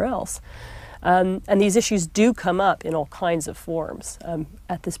happened everywhere else. And these issues do come up in all kinds of forms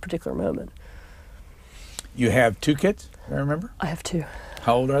at this particular moment. You have 2 kids, I remember? I have 2.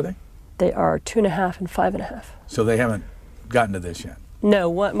 How old are they? They are 2.5 and 5.5. So they haven't gotten to this yet?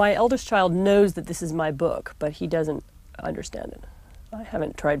 No, my eldest child knows that this is my book, but he doesn't understand it. I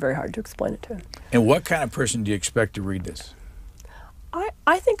haven't tried very hard to explain it to him. And what kind of person do you expect to read this?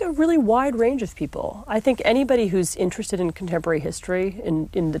 I think a really wide range of people. I think anybody who's interested in contemporary history,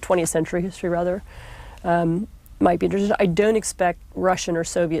 in the 20th century history rather, might be interested. I don't expect Russian or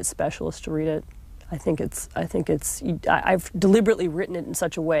Soviet specialists to read it. I've deliberately written it in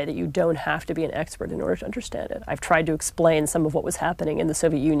such a way that you don't have to be an expert in order to understand it. I've tried to explain some of what was happening in the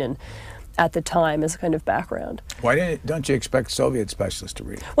Soviet Union at the time as a kind of background. Why don't you expect Soviet specialists to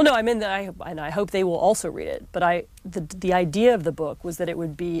read it? Well, no, I mean, I hope they will also read it. But the idea of the book was that it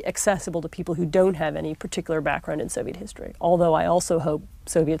would be accessible to people who don't have any particular background in Soviet history. Although I also hope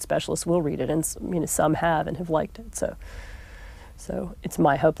Soviet specialists will read it, and some have and have liked it. So it's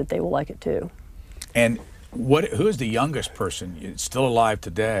my hope that they will like it too. And who is the youngest person still alive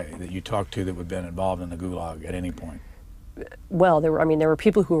today that you talked to that would have been involved in the Gulag at any point? Well, there were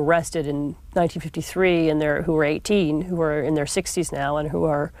people who were arrested in 1953 and who were 18, who are in their 60s now, and who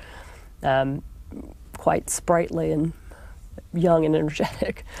are quite sprightly and young and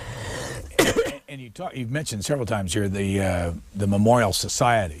energetic. And you've mentioned several times here the Memorial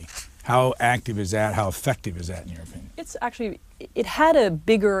Society. How active is that? How effective is that in your opinion? It's actually it had a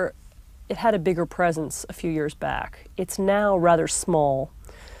bigger presence a few years back. It's now rather small.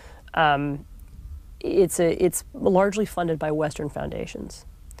 It's largely funded by Western foundations.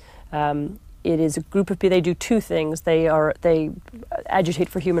 It is a group of people. They do two things. They agitate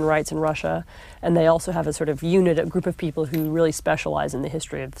for human rights in Russia, and they also have a sort of a group of people who really specialize in the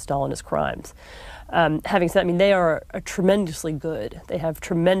history of Stalinist crimes. Having said that, they are tremendously good. They have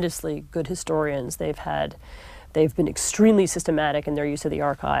tremendously good historians. They've been extremely systematic in their use of the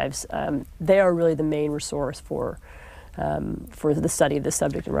archives. They are really the main resource for the study of this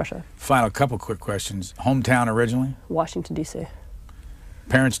subject in Russia. Final couple quick questions. Hometown originally? Washington, D.C.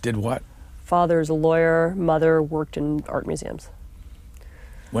 Parents did what? Father's a lawyer. Mother worked in art museums.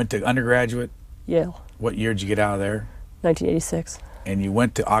 Went to undergraduate? Yale. What year did you get out of there? 1986. And you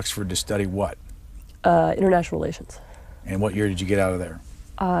went to Oxford to study what? International relations. And what year did you get out of there?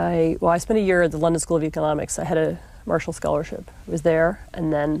 I spent a year at the London School of Economics. I had a Marshall Scholarship. I was there,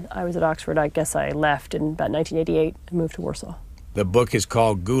 and then I was at Oxford. I guess I left in about 1988 and moved to Warsaw. The book is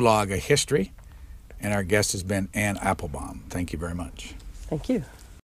called Gulag, A History, and our guest has been Anne Applebaum. Thank you very much. Thank you.